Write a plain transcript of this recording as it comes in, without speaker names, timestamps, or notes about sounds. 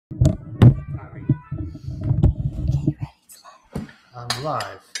I'm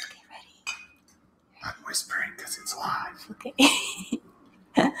live. Okay, ready? I'm whispering because it's live. Okay.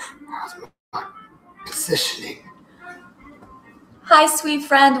 How's my positioning? Hi, sweet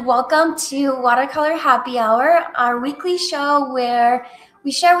friend. Welcome to Watercolor Happy Hour, our weekly show where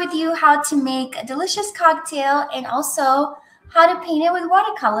we share with you how to make a delicious cocktail and also how to paint it with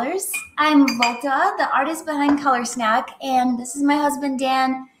watercolors. I'm Volta, the artist behind Color Snack, and this is my husband,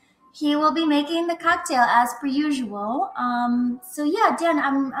 Dan. He will be making the cocktail as per usual. So yeah, Dan,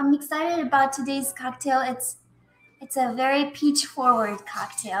 I'm excited about today's cocktail. It's a very peach-forward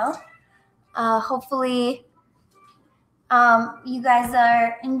cocktail. Hopefully, you guys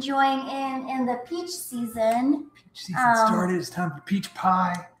are enjoying in the peach season. Peach season started. It's time for peach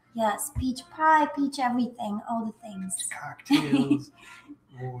pie. Yes, peach pie, peach everything, all the things. Cocktails.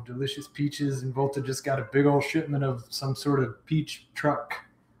 Oh, delicious peaches. And Volta just got a big old shipment of some sort of peach truck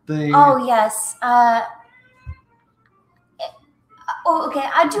thing. Oh, yes. Okay,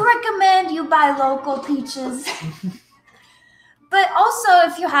 I do recommend you buy local peaches. But also,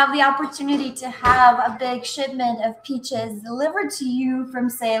 if you have the opportunity to have a big shipment of peaches delivered to you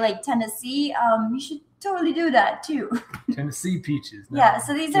from, say, like Tennessee, you should totally do that too. Tennessee peaches. Yeah,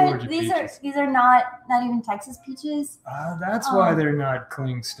 so these are not even Texas peaches. That's why they're not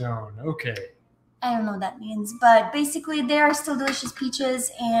Clingstone. Okay. I don't know what that means, but basically they are still delicious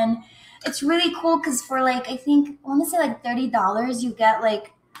peaches, and it's really cool because for like I want to say like $30, you get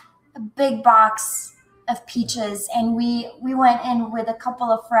like a big box of peaches, and we went in with a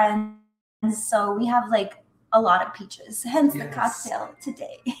couple of friends, so we have like a lot of peaches, hence the cocktail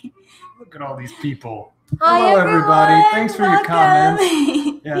today. Look at all these people. Hi, hello everybody. everyone. Thanks for Welcome. your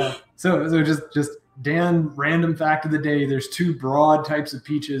comments. Yeah, so just Dan, random fact of the day, there's two broad types of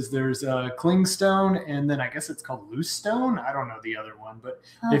peaches. There's Clingstone, and then I guess it's called loose stone. I don't know the other one, but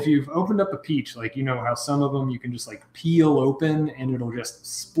if you've opened up a peach, like you know how some of them you can just like peel open and it'll just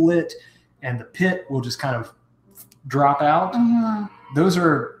split and the pit will just kind of drop out. Mm-hmm. Those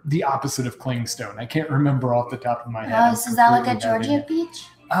are the opposite of Clingstone. I can't remember off the top of my head. Oh, so is that like a Georgia peach?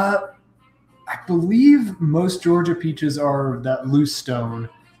 I believe most Georgia peaches are that loose stone.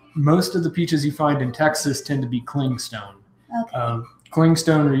 Most of the peaches you find in Texas tend to be Clingstone. Okay.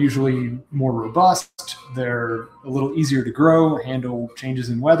 Clingstone are usually more robust. They're a little easier to grow, handle changes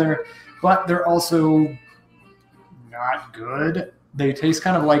in weather, but they're also not good. They taste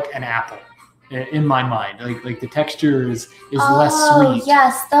kind of like an apple. In my mind, like the texture is less sweet.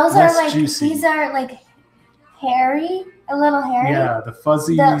 Yes, those are like juicy. These are like hairy, a little hairy. Yeah, the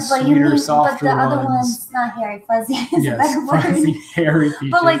fuzzy, sweeter, softer but the ones. other ones not hairy, fuzzy is a better fuzzy, word. hairy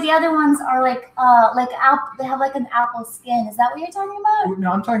peaches. But like the other ones are like apple. They have like an apple skin. Is that what you're talking about? No,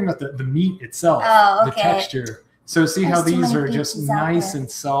 I'm talking about the meat itself. Oh, okay. The texture. So see how these are just nice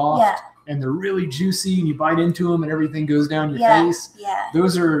and soft. Yeah. And they're really juicy, and you bite into them, and everything goes down your face. Yeah.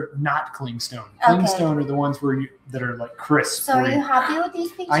 Those are not Clingstone. Clingstone are the ones that are like crisp. So are you happy with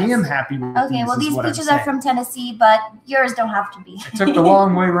these peaches? I am happy with these. Okay, well these peaches are from Tennessee, but yours don't have to be. I took the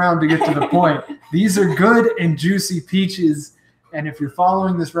long way around to get to the point. These are good and juicy peaches, and if you're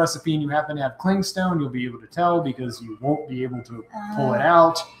following this recipe and you happen to have Clingstone, you'll be able to tell because you won't be able to pull it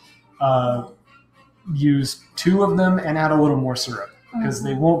out. Use 2 of them and add a little more syrup, because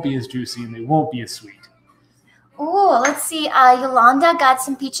they won't be as juicy and they won't be as sweet. Oh, let's see. Yolanda got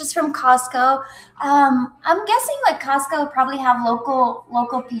some peaches from Costco. I'm guessing like Costco probably have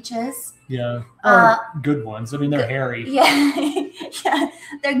local peaches. Yeah, good ones. I mean, they're hairy. Yeah, yeah,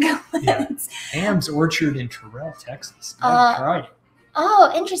 they're good ones. Yeah. Ham's Orchard in Terrell, Texas. I've tried it.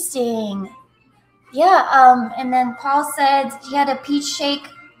 Oh, interesting. Yeah. And then Paul said he had a peach shake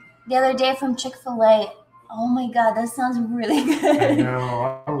the other day from Chick-fil-A. Oh my God, that sounds really good. I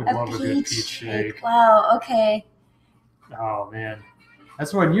know. I would love a good peach shake. Wow. Okay. Oh man,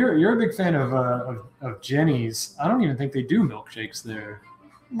 that's what you're a big fan of Jenny's. I don't even think they do milkshakes there.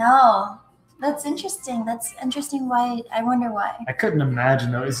 No, that's interesting. That's interesting. Why? I wonder why. I couldn't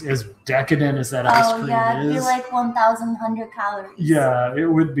imagine though. As decadent as that ice cream yeah, is. it'd be like 1,100 calories. Yeah, it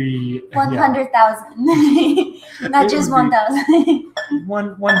would be 100,000, not just 1,000.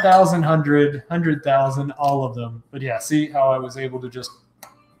 1,100, all of them. But yeah, see how I was able to just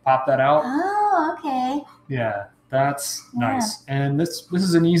pop that out? Oh, okay. Yeah, that's nice. And this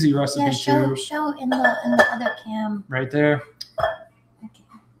is an easy recipe too. Show in the other cam. Right there.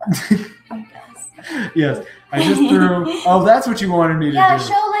 Okay. Yes, I just threw. Oh, that's what you wanted me to do. Yeah,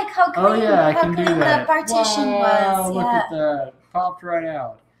 show like how clean, I can do that. The partition was. Look at that. Popped right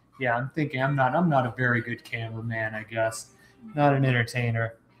out. Yeah, I'm thinking I'm not a very good cameraman, I guess. Not an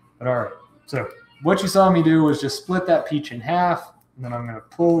entertainer. But all right. So what you saw me do was just split that peach in half, and then I'm going to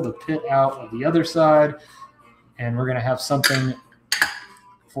pull the pit out of the other side, and we're going to have something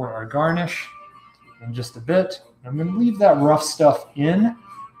for our garnish in just a bit. I'm going to leave that rough stuff in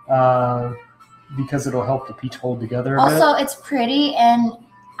because it'll help the peach hold together a bit. Also, it's pretty, and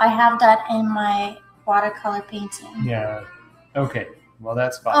I have that in my watercolor painting. Yeah. Okay. Well,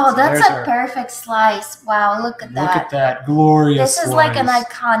 that's fine. Oh, so that's a perfect slice. Wow, look at that. Look at that glorious This is slice. like an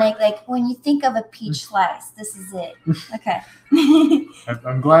iconic, like when you think of a peach slice, this is it. Okay.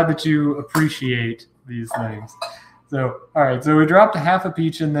 I'm glad that you appreciate these things. So, all right. So we dropped a half a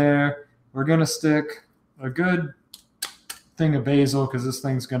peach in there. We're going to stick a good thing of basil because this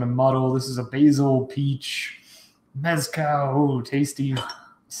thing's going to muddle. This is a basil peach mezcal. Oh, tasty stuff.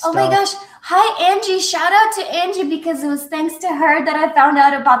 Oh my gosh. Hi, Angie. Shout out to Angie because it was thanks to her that I found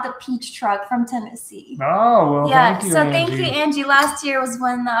out about the peach truck from Tennessee. Oh, well, yeah, thank you, so Angie. Thank you, Angie. Last year was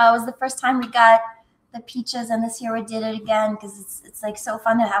when was the first time we got the peaches, and this year we did it again because it's like so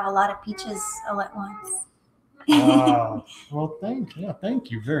fun to have a lot of peaches all at once. Wow. Well,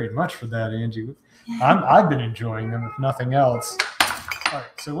 thank you very much for that, Angie. I've been enjoying them, if nothing else. All right,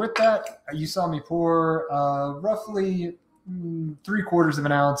 so with that, you saw me pour roughly 3/4 of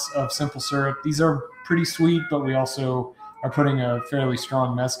an ounce of simple syrup. These are pretty sweet, but we also are putting a fairly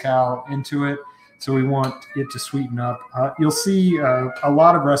strong mezcal into it, so we want it to sweeten up. You'll see a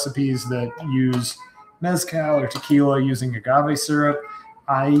lot of recipes that use mezcal or tequila using agave syrup.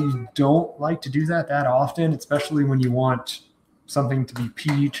 I don't like to do that often, especially when you want something to be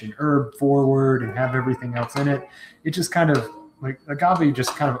peach and herb forward and have everything else in it. It just kind of, like, agave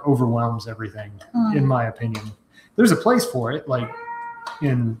just kind of overwhelms everything, in my opinion. There's a place for it, like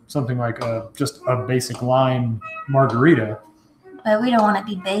in something like just a basic lime margarita. But we don't want to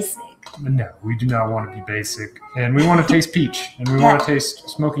be basic. No, we do not want to be basic. And we want to taste peach, and we want to taste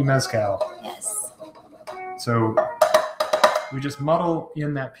smoky mezcal. Yes. So we just muddle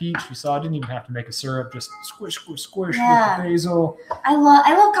in that peach. You saw I didn't even have to make a syrup, just squish with the basil. I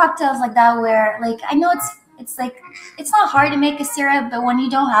love cocktails like that where, like, I know it's like, it's not hard to make a syrup, but when you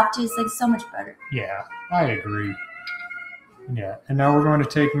don't have to, it's like so much better. Yeah, I agree. Yeah, and now we're going to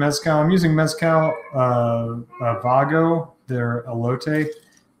take mezcal. I'm using mezcal Vago, their elote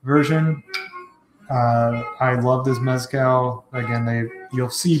version. I love this mezcal. Again,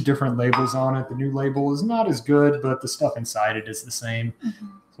 you'll see different labels on it. The new label is not as good, but the stuff inside it is the same. Mm-hmm.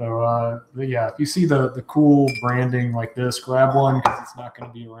 So, yeah, if you see the cool branding like this, grab one because it's not going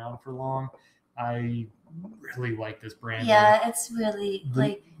to be around for long. I really like this brand. Yeah, it's really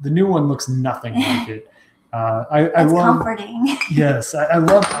the new one looks nothing like it. It's love, comforting. Yes, I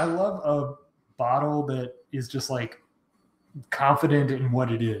love a bottle that is just like confident in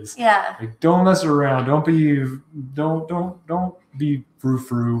what it is. Yeah. Like, don't mess around. Don't be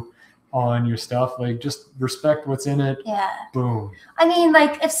frou-frou on your stuff. Like, just respect what's in it. Yeah. Boom. I mean,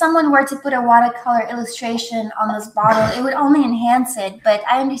 like, if someone were to put a watercolor illustration on this bottle, it would only enhance it, but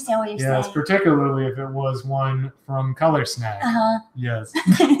I understand what you're saying. Yes, particularly if it was one from Color Snack. Uh-huh. Yes.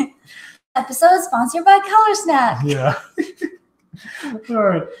 Episode sponsored by Color Snack. Yeah. All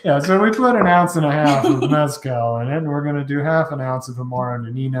right. Yeah, so we put 1.5 ounces of mezcal in it, and we're going to do 1/2 ounce of amaro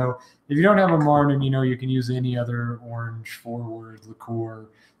nonino. If you don't have amaro nonino, you can use any other orange forward liqueur,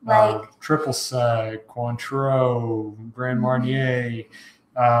 like triple sec, Cointreau, Grand Marnier,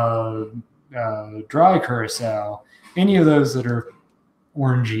 dry curacao, any of those that are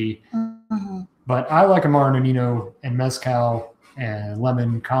orangey. Mm-hmm. But I like amaro nonino and mezcal and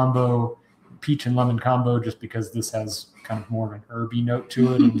lemon combo, peach and lemon combo, just because this has kind of more of an herby note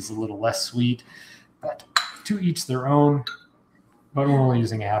to it and is a little less sweet. But to each their own. But we're only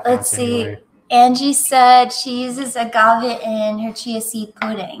using 1/2 Let's ounce see. anyway. Angie said she uses agave in her chia seed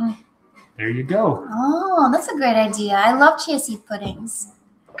pudding. There you go. Oh, that's a great idea. I love chia seed puddings.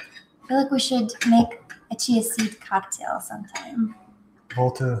 I feel like we should make a chia seed cocktail sometime.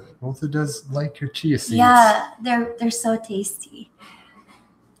 Volta does like your chia seeds. Yeah, they're so tasty.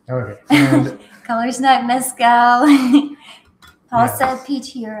 Okay. And Color Snack mezcal. Paul said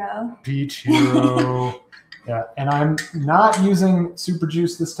peach hero. Peach hero. Yeah, and I'm not using super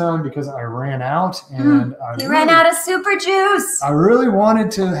juice this time because I ran out, and you ran out of super juice. I really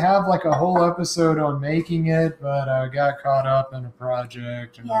wanted to have like a whole episode on making it, but I got caught up in a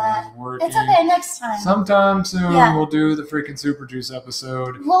project and I was working. It's okay, next time. Sometime soon we'll do the freaking super juice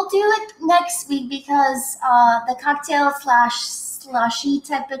episode. We'll do it next week because the cocktail / slushy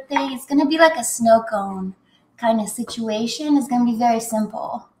type of thing is going to be like a snow cone kind of situation. It's going to be very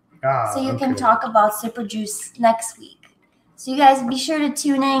simple. So you can talk about super juice next week. So you guys be sure to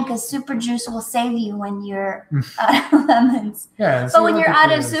tune in because super juice will save you when you're out of lemons. Yeah. But when you're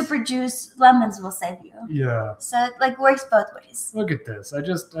out of super juice, lemons will save you. Yeah. So it like works both ways. Look at this. I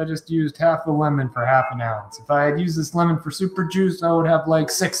just used half a lemon for half an ounce. If I had used this lemon for super juice, I would have like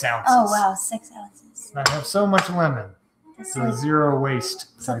 6 ounces. Oh wow, 6 ounces. I have so much lemon. It's So like, zero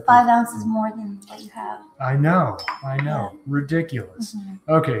waste. so 5 ounces more than what you have. I know. Yeah. Ridiculous.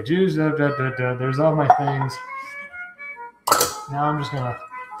 Okay, juice. There's all my things. Now I'm just gonna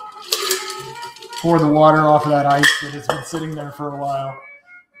pour the water off of that ice that has been sitting there for a while,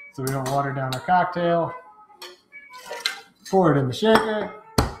 so we don't water down our cocktail. Pour it in the shaker.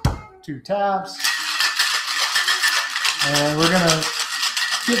 2 taps, and we're gonna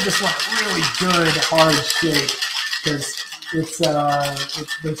give this one a really good hard shake because there's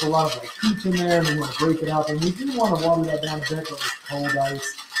a lot of like peach in there, and we want to break it up, and we do want to water that down a bit, but with cold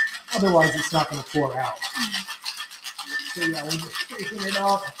ice. Otherwise, it's not going to pour out. So yeah, we're just shaking it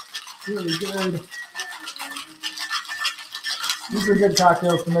up really good. These are good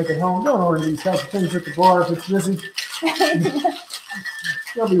cocktails to make at home. Don't order these types of things at the bar if it's busy.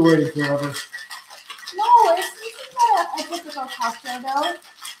 They'll be waiting forever. No, it's not a typical cocktail though.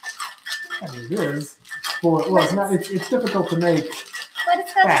 I mean, it is. Well, it's not. It's difficult to make. But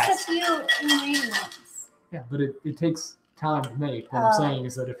it's got fast. just a few ingredients. Yeah, but it takes time to make. What I'm saying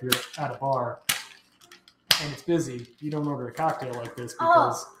is that if you're at a bar and it's busy, you don't order a cocktail like this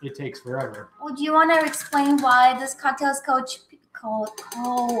because it takes forever. Well, do you want to explain why this cocktail is called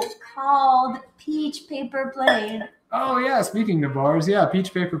Peach Paper Plain? Oh yeah, speaking of bars, yeah,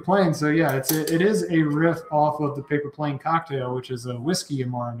 Peach Paper Plain. So yeah, it is a riff off of the Paper Plain cocktail, which is a whiskey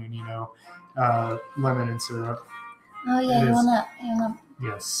amaro nonino, lemon and syrup. Oh yeah, you wanna.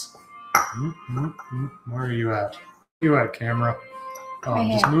 Yes. Where are you at? Where are you at, camera? Oh, Right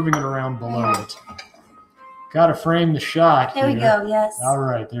I'm just here. moving it around below it. Gotta frame the shot There we here. go. Yes. All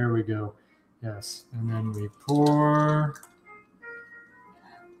right, there we go. Yes, and then we pour.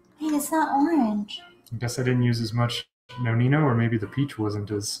 Hey, it's not orange. I guess I didn't use as much nonino, or maybe the peach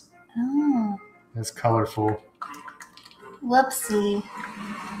wasn't as colorful. Whoopsie.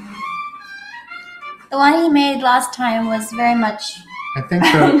 The one he made last time was very much. I think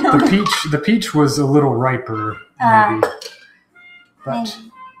the peach was a little riper, maybe.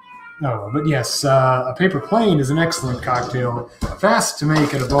 But yes, a Paper Plain is an excellent cocktail, fast to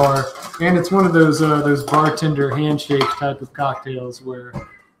make at a bar, and it's one of those bartender handshake type of cocktails where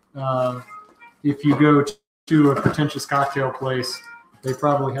if you go to a pretentious cocktail place, they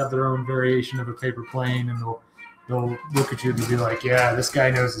probably have their own variation of a Paper Plain, and they'll look at you and be like, "Yeah, this guy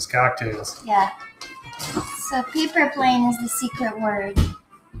knows his cocktails." Yeah. So Paper Plain is the secret word.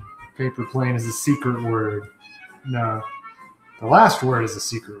 Paper Plain is a secret word. No, the last word is a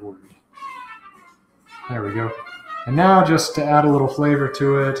secret word. There we go. And now, just to add a little flavor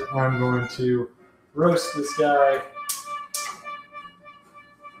to it, I'm going to roast this guy.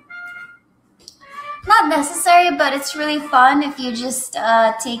 Not necessary, but it's really fun if you just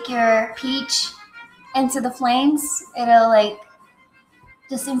take your peach into the flames. It'll like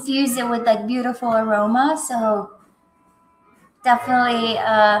just infuse it with like beautiful aroma. So definitely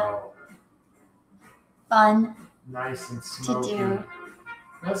fun Nice and to smoky. do.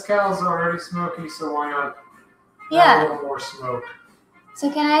 Mezcal's already smoky, so why not add a Yeah. little more smoke? So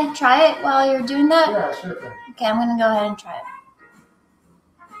can I try it while you're doing that? Yeah, sure thing. Okay, I'm gonna go ahead and try it.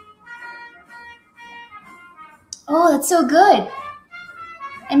 Oh, that's so good.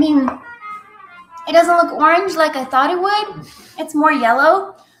 I mean, it doesn't look orange like I thought it would. It's more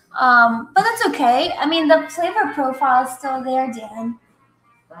yellow, but that's okay. I mean, the flavor profile is still there, Dan.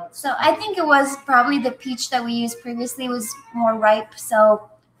 So I think it was probably the peach that we used previously was more ripe, so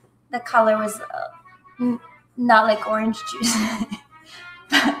the color was not like orange juice.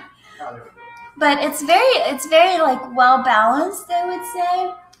 But it's very like well balanced, I would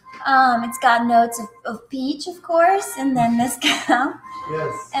say. It's got notes of peach, of course, and then mezcal.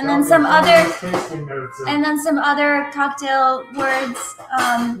 Yes. And then some other tasting notes. and then some other cocktail words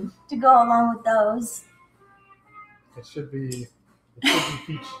to go along with those. It should be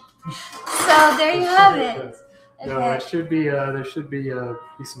peach. So there you have it. No, Okay. it should be. There should be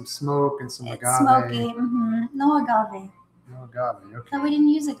some smoke and some It's agave. smoky. No agave. No agave. Okay. So we didn't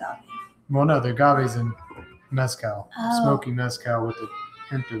use agave. Well, no, the agave's in mezcal. Oh. Smoky mezcal with a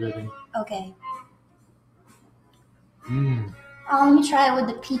hint of it. Okay. Mm. Oh, let me try it with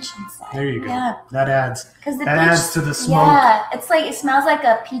the peach inside. There you go. Yeah. That adds. Because the That peach, adds to the smoke. Yeah, it's like it smells like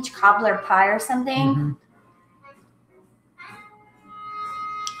a peach cobbler pie or something. Mhm.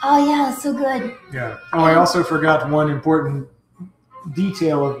 Oh yeah, it's so good. Yeah. Oh, I also forgot one important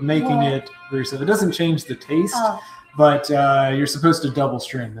detail of making What? it. It doesn't change the taste. Oh, but you're supposed to double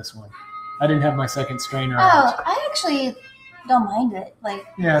strain this one. I didn't have my second strainer Oh, out. I actually don't mind it. Like,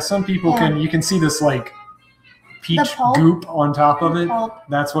 yeah, some people can. You can see this like peach goop on top of it. Pulp.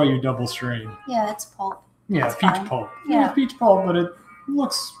 That's why you double strain. Yeah, it's pulp. Yeah, it's peach fine. pulp. Yeah, it's peach pulp, but it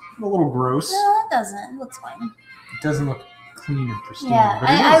looks a little gross. No, it doesn't. It looks fine. It doesn't look clean and pristine. Yeah,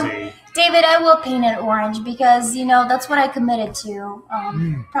 but David, I will paint it orange because that's what I committed to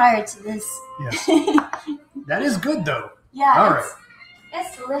prior to this. Yes. That is good though. Yeah. All right.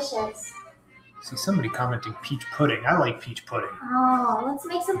 It's delicious. See somebody commenting peach pudding. I like peach pudding. Oh, let's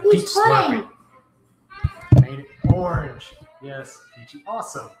make some peach pudding. Made it orange. Yes, peachy.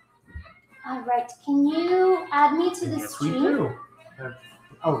 Awesome. All right. Can you add me to the stream? Yes, we do.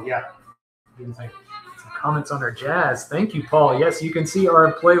 Oh yeah. Some comments on our jazz. Thank you, Paul. Yes, you can see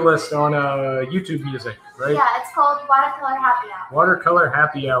our playlist on YouTube Music, right? Yeah, it's called Watercolor Happy Hour. Watercolor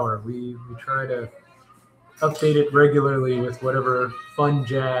Happy Hour. We try to update it regularly with whatever fun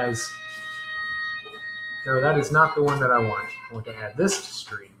jazz. No, that is not the one that I want. I want to add this to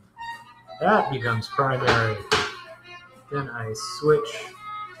stream. That becomes primary. Then I switch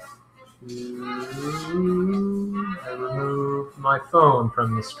to... I remove my phone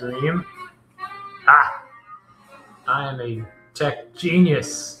from the stream. Ah! I am a tech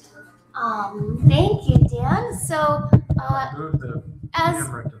genius. Thank you, Dan. So,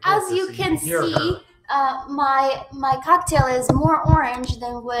 as you can see, my cocktail is more orange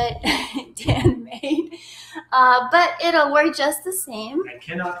than what Dan made, but it'll work just the same. I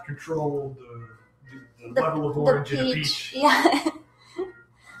cannot control the level of orange in a peach. Yeah.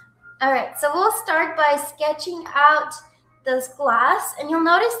 All right, so we'll start by sketching out this glass, and you'll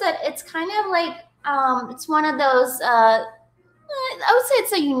notice that it's kind of like it's one of those. I would say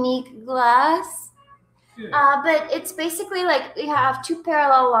it's a unique glass. Yeah. But it's basically like you have two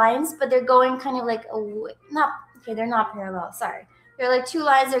parallel lines, but they're going kind of like they're not parallel. Sorry, they're like two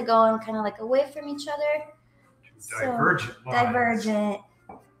lines that are going kind of like away from each other. Divergent. Divergent.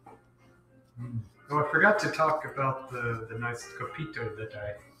 Oh, I forgot to talk about the nice copito that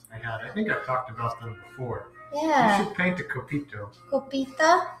I had. I think I've talked about them before. Yeah. You should paint a copito.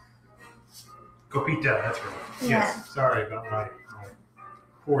 Copita? Copita, that's right. Yeah. Yes. Sorry about my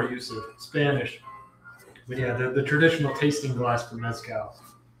poor use of Spanish. But yeah, the traditional tasting glass for mezcal.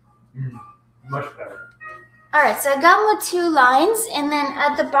 Much better. All right, so I got my two lines, and then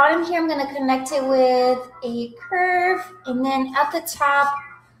at the bottom here, I'm going to connect it with a curve, and then at the top,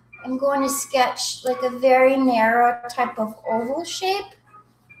 I'm going to sketch like a very narrow type of oval shape.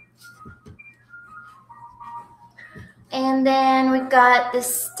 And then we've got the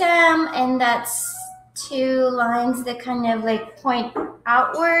stem, and that's two lines that kind of like point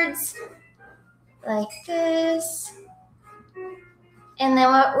outwards like this. And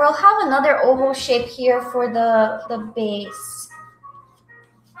then we'll have another oval shape here for the base.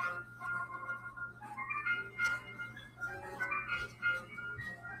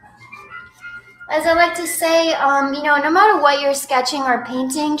 As I like to say, no matter what you're sketching or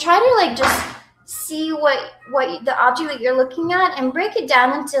painting, try to like just see what the object that you're looking at and break it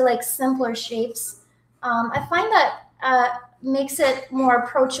down into like simpler shapes. I find that makes it more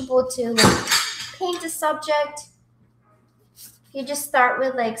approachable to like paint a subject. You just start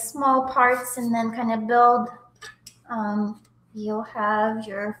with like small parts and then kind of build. You'll have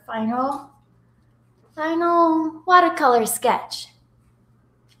your final watercolor sketch.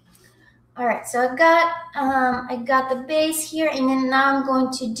 All right, so I got the base here, and then now I'm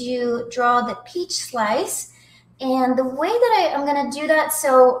going to draw the peach slice. And the way that I'm gonna do that,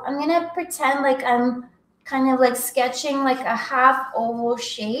 so I'm gonna pretend like I'm kind of like sketching like a half oval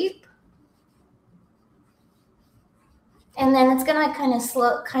shape. And then it's gonna kind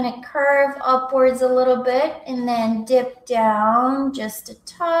of curve upwards a little bit and then dip down just a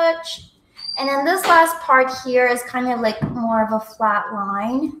touch. And then this last part here is kind of like more of a flat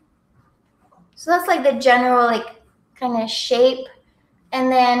line. So that's like the general like kind of shape.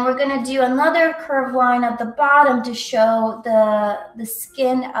 And then we're gonna do another curved line at the bottom to show the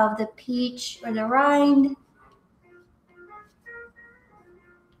skin of the peach or the rind.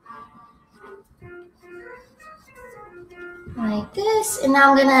 Like this, and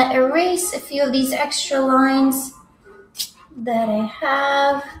now I'm gonna erase a few of these extra lines that I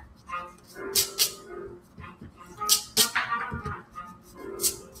have.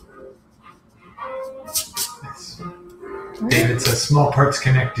 David says small parts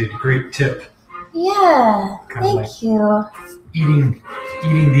connected. Great tip. Yeah, thank you. Eating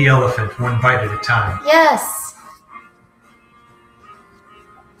the elephant one bite at a time. Yes.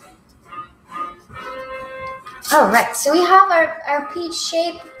 All right, so we have our peach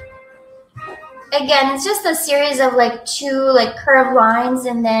shape. again, it's just a series of like two like curved lines,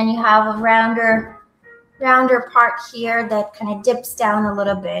 and then you have a rounder part here that kind of dips down a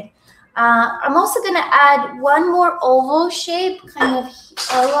little bit. I'm also going to add one more oval shape kind of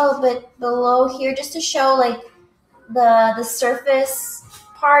a little bit below here, just to show like the surface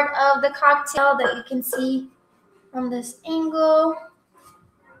part of the cocktail that you can see from this angle.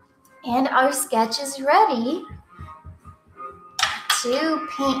 And our sketch is ready to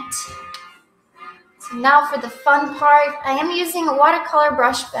paint. So now for the fun part, I am using a watercolor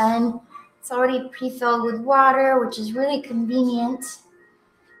brush pen. It's already pre-filled with water, which is really convenient.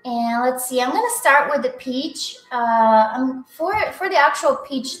 And let's see, I'm gonna start with the peach. For the actual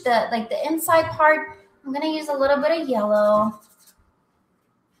peach, the inside part, I'm gonna use a little bit of yellow.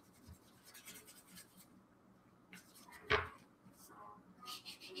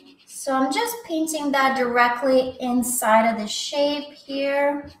 So I'm just painting that directly inside of the shape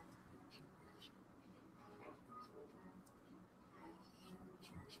here.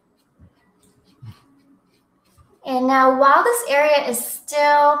 And now while this area is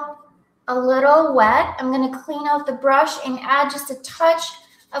still a little wet, I'm going to clean out the brush and add just a touch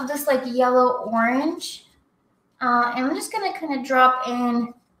of this like yellow orange. And I'm just going to kind of drop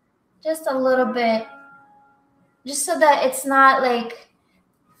in just a little bit, just so that it's not like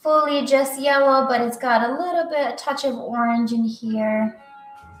fully just yellow, but it's got a little bit, a touch of orange in here.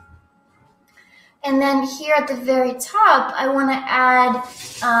 And then here at the very top, I want to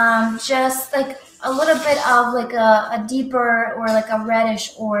add just like a little bit of like a deeper or like a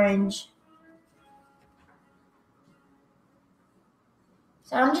reddish orange.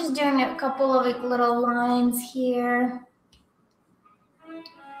 So I'm just doing a couple of like little lines here.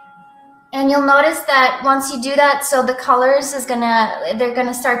 And you'll notice that once you do that, so the colors they're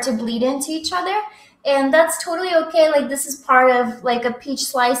gonna start to bleed into each other. And that's totally okay. Like this is part of like a peach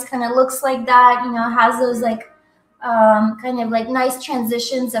slice, kind of looks like that, you know, has those like kind of like nice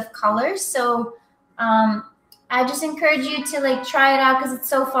transitions of colors. So I just encourage you to like try it out, because it's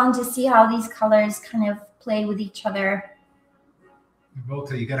so fun to see how these colors kind of play with each other.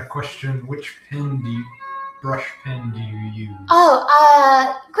 Volta, you got a question. Which brush pen do you use?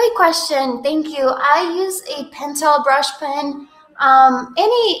 Oh, great question. Thank you. I use a Pentel brush pen.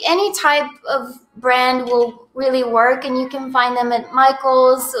 Any type of brand will really work, and you can find them at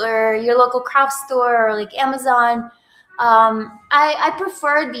Michael's or your local craft store or like Amazon. I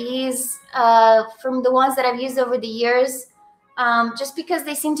prefer these from the ones that I've used over the years, just because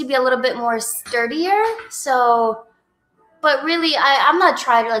they seem to be a little bit more sturdier. So, but really, I'm not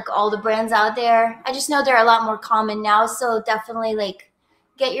trying like all the brands out there. I just know they're a lot more common now. So definitely like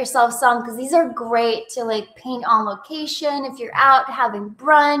get yourself some, because these are great to like paint on location. If you're out having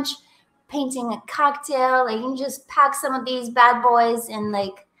brunch, painting a cocktail, like you can just pack some of these bad boys and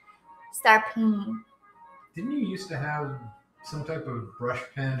like start painting. Didn't you used to have some type of brush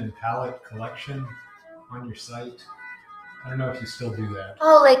pen and palette collection on your site? I don't know if you still do that.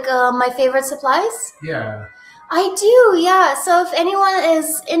 Oh, like my favorite supplies? Yeah. I do, yeah. So if anyone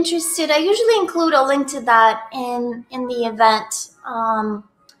is interested, I usually include a link to that in the event.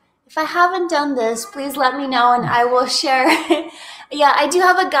 If I haven't done this, please let me know and I will share. Yeah, I do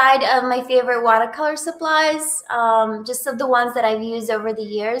have a guide of my favorite watercolor supplies, just of the ones that I've used over the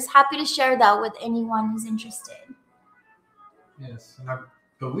years. Happy to share that with anyone who's interested. Yes, and I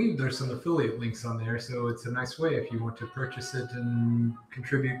believe there's some affiliate links on there, so it's a nice way if you want to purchase it and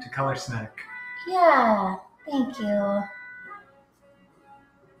contribute to Color Snack. Yeah, thank you.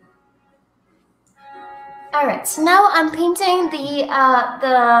 All right, so now I'm painting the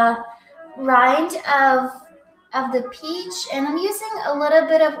rind of the peach, and I'm using a little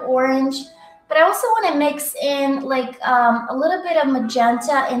bit of orange, but I also want to mix in like a little bit of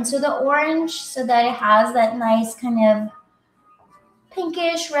magenta into the orange, so that it has that nice kind of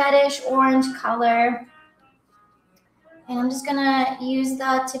pinkish, reddish, orange color. And I'm just gonna use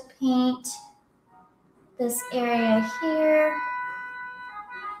that to paint this area here.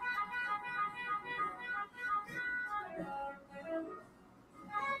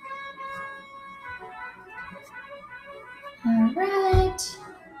 All right,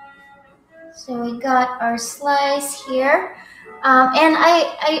 so we got our slice here, and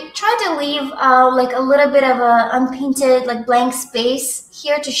I tried to leave like a little bit of a unpainted like blank space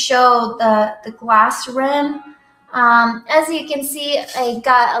here to show the glass rim. As you can see, I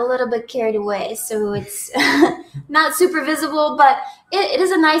got a little bit carried away, so it's not super visible, but it is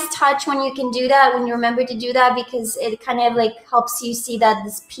a nice touch when you can do that, when you remember to do that, because it kind of like helps you see that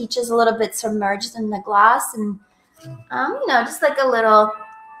this peach is a little bit submerged in the glass, and you know, just like a little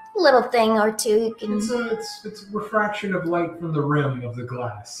little thing or two you can. It's refraction of light from the rim of the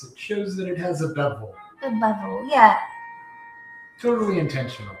glass. It shows that it has a bevel. A bevel, yeah. Totally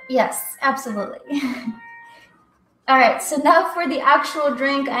intentional. Yes, absolutely. All right, so now for the actual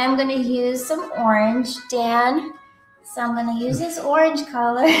drink, I am going to use some orange, Dan. So I'm going to use this orange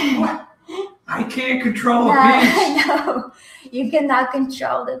color. What? I can't control a peach. I know. You cannot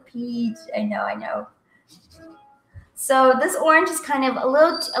control the peach. I know. So this orange is kind of a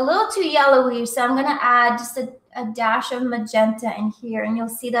little too yellowy, so I'm going to add just a dash of magenta in here, and you'll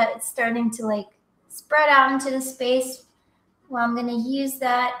see that it's starting to like spread out into the space. Well, I'm going to use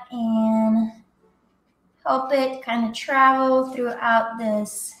that and help it kind of travel throughout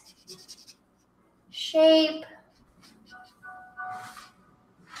this shape.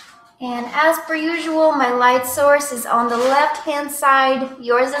 And as per usual, my light source is on the left-hand side.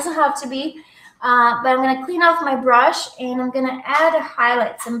 Yours doesn't have to be, but I'm going to clean off my brush and I'm going to add a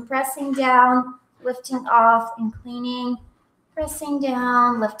highlight. So I'm pressing down, lifting off, and cleaning. Pressing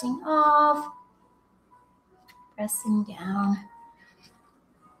down, lifting off, pressing down.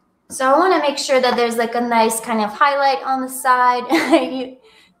 So I want to make sure that there's like a nice kind of highlight on the side.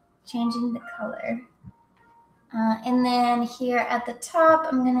 Changing the color. And then here at the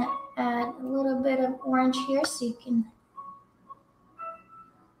top, I'm going to add a little bit of orange here so you can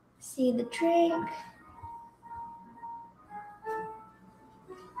see the drink.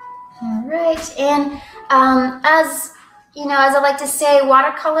 All right, and as you know, as I like to say,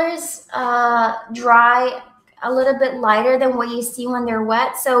 watercolors dry a little bit lighter than what you see when they're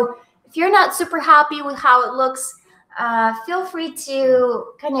wet. So if you're not super happy with how it looks, feel free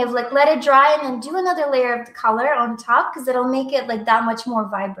to kind of like let it dry and then do another layer of the color on top, because it'll make it like that much more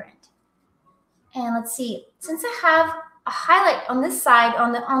vibrant. And let's see, since I have a highlight on this side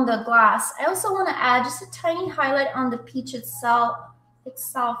on the glass, I also want to add just a tiny highlight on the peach itself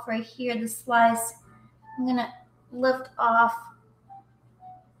right here, the slice. I'm gonna lift off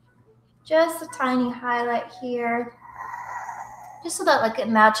just a tiny highlight here, just so that like it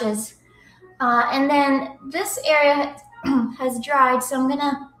matches. And then this area has dried, so I'm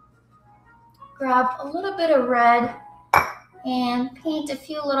gonna grab a little bit of red and paint a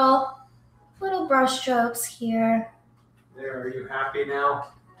few little brush strokes here. There, are you happy now?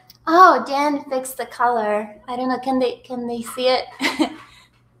 Oh, Dan fixed the color. I don't know, can they see it?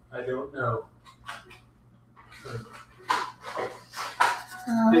 I don't know.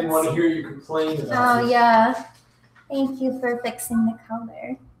 Didn't want to hear you complain about it. Oh yeah. Thank you for fixing the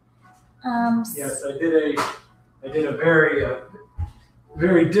color. Yes, I did a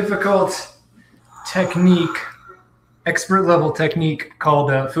very difficult technique, expert level technique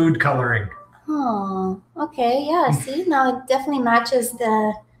called food coloring. Oh, okay, yeah. See, now it definitely matches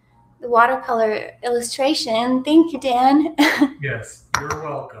the watercolor illustration. Thank you, Dan. Yes, you're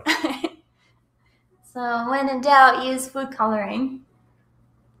welcome. So when in doubt, use food coloring.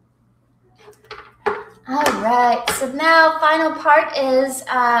 All right, so now final part is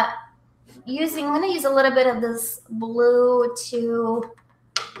I'm going to use a little bit of this blue to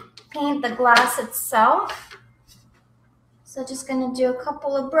paint the glass itself. So just going to do a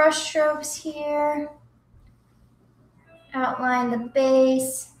couple of brush strokes here, outline the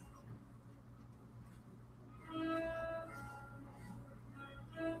base.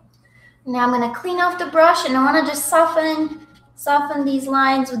 Now I'm going to clean off the brush, and I want to just soften these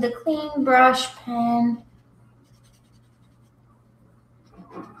lines with a clean brush pen.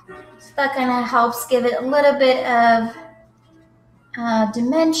 So that kind of helps give it a little bit of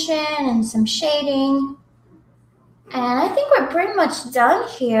dimension and some shading. And I think we're pretty much done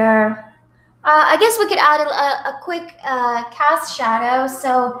here. I guess we could add a quick cast shadow.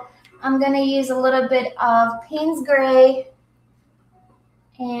 So I'm going to use a little bit of Payne's Gray.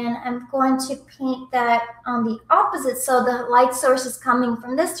 And I'm going to paint that on the opposite. So the light source is coming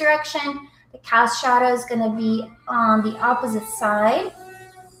from this direction. The cast shadow is going to be on the opposite side.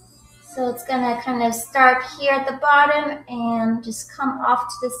 So it's going to kind of start here at the bottom and just come off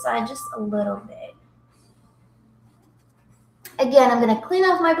to the side just a little bit. Again, I'm going to clean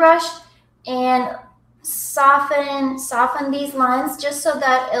off my brush and soften these lines just so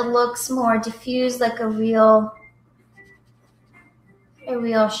that it looks more diffused, like a real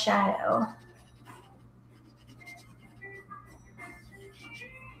shadow.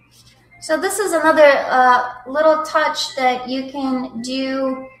 So this is another little touch that you can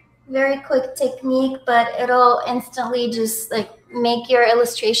do, very quick technique, but it'll instantly just like make your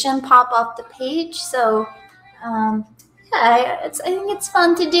illustration pop off the page. So yeah, I think it's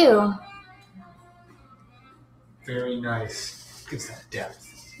fun to do. Very nice. Gives that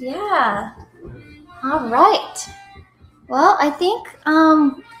depth. Yeah. All right. Well, I think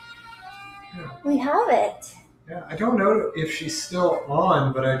we have it. Yeah, I don't know if she's still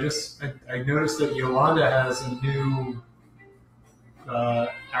on, but I noticed that Yolanda has a new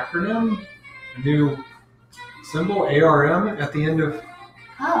acronym, a new symbol, ARM, at the end of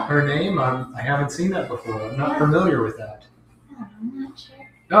her name. I haven't seen that before. I'm not familiar with that. I'm not sure.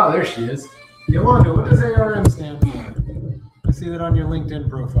 Oh, there she is. Yolanda, what does ARM stand for? I see that on your LinkedIn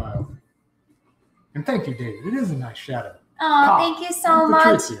profile. And thank you, David. It is a nice shadow. Oh, thank you so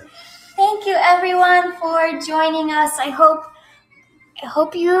much. Thank you, everyone, for joining us. I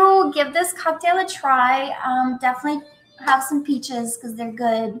hope you give this cocktail a try. Definitely have some peaches because they're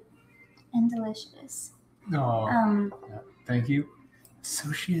good and delicious. Oh, thank you.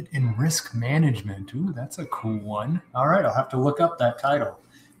 Associate in Risk Management. Ooh, that's a cool one. All right, I'll have to look up that title.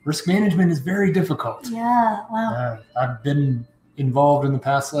 Risk management is very difficult. Yeah, wow. I've been involved in the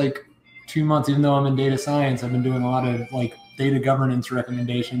past 2 months, even though I'm in data science. I've been doing a lot of data governance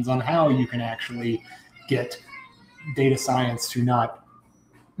recommendations on how you can actually get data science to not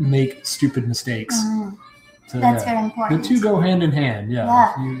make stupid mistakes. So, that's very important. The two go hand in hand.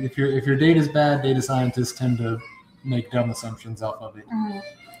 Yeah. If your data is bad, data scientists tend to make dumb assumptions off of it.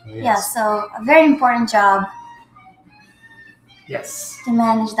 Yeah, so a very important job. Yes. To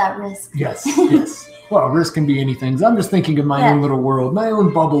manage that risk. Yes, yes. Well, risk can be anything. So I'm just thinking of my own little world, my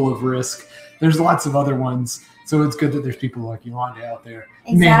own bubble of risk. There's lots of other ones. So it's good that there's people like Yolanda out there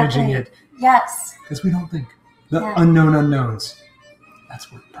managing it. Yes. Because we don't think. The unknown unknowns. That's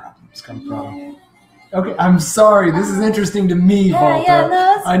where problems come from. Okay, I'm sorry. This is interesting to me, Volta. Yeah,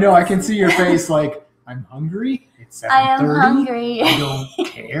 no, I know. I can see your face I'm hungry. It's 7:30. I am hungry. I don't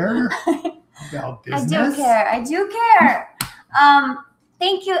care about business. I do care.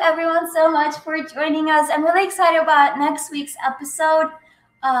 Thank you everyone so much for joining us. I'm really excited about next week's episode.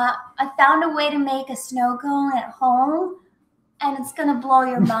 I found a way to make a snow cone at home and it's gonna blow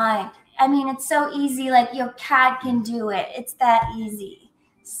your mind. I mean, it's so easy, your cat can do it. It's that easy.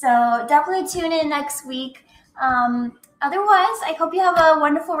 So definitely tune in next week. Otherwise, I hope you have a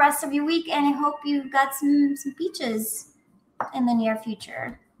wonderful rest of your week and I hope you got some peaches in the near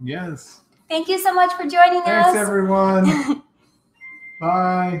future. Yes. Thank you so much for joining us. Thanks, everyone.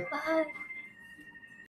 Bye. Bye.